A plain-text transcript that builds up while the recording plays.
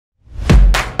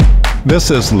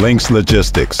This is LYNX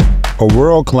Logistics, a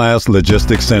world-class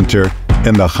logistics center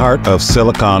in the heart of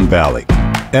Silicon Valley.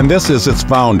 And this is its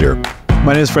founder.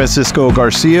 My name is Francisco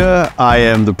Garcia. I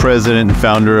am the president and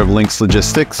founder of LYNX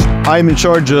Logistics. I'm in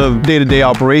charge of day-to-day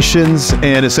operations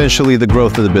and essentially the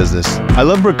growth of the business. I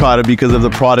love Verkada because of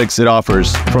the products it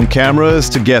offers, from cameras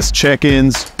to guest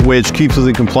check-ins, which keeps us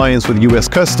in compliance with US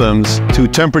Customs, to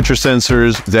temperature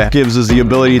sensors that gives us the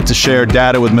ability to share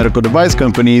data with medical device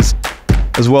companies,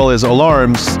 as well as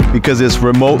alarms because it's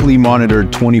remotely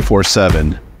monitored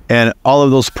 24/7. And all of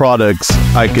those products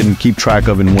I can keep track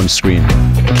of in one screen.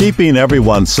 Keeping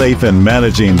everyone safe and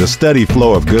managing the steady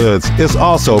flow of goods is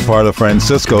also part of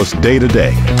Francisco's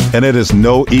day-to-day, and it is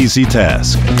no easy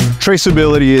task.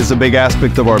 Traceability is a big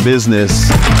aspect of our business.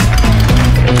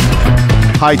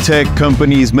 High-tech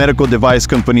companies, medical device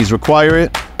companies require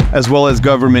it, as well as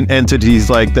government entities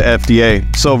like the FDA.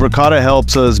 So Verkada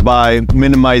helps us by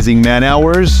minimizing man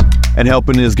hours and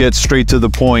helping us get straight to the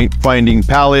point, finding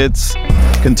pallets,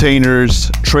 containers,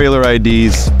 trailer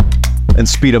IDs, and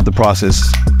speed up the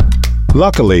process.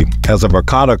 Luckily, as a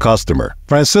Verkada customer,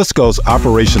 Francisco's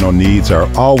operational needs are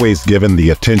always given the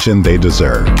attention they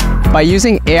deserve. By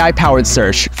using AI-powered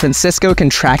search, Francisco can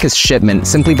track his shipment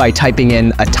simply by typing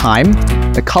in a time,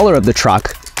 the color of the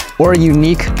truck, or a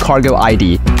unique cargo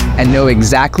ID, and know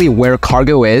exactly where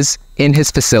cargo is in his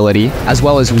facility, as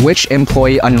well as which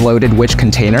employee unloaded which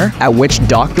container, at which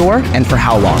dock door, and for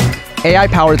how long.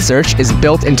 AI-powered search is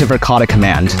built into Verkada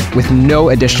Command with no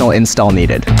additional install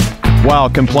needed. Wow,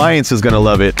 compliance is going to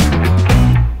love it.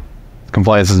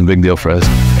 Compliance is a big deal for us.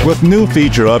 With new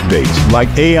feature updates like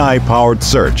AI-powered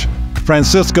search,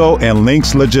 Francisco and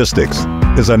LYNX Logistics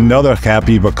is another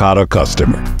happy Verkada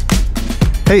customer.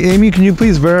 Hey Amy, can you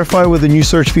please verify with the new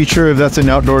search feature if that's an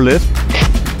outdoor lift?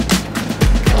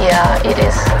 Yeah, it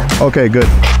is. Okay, good.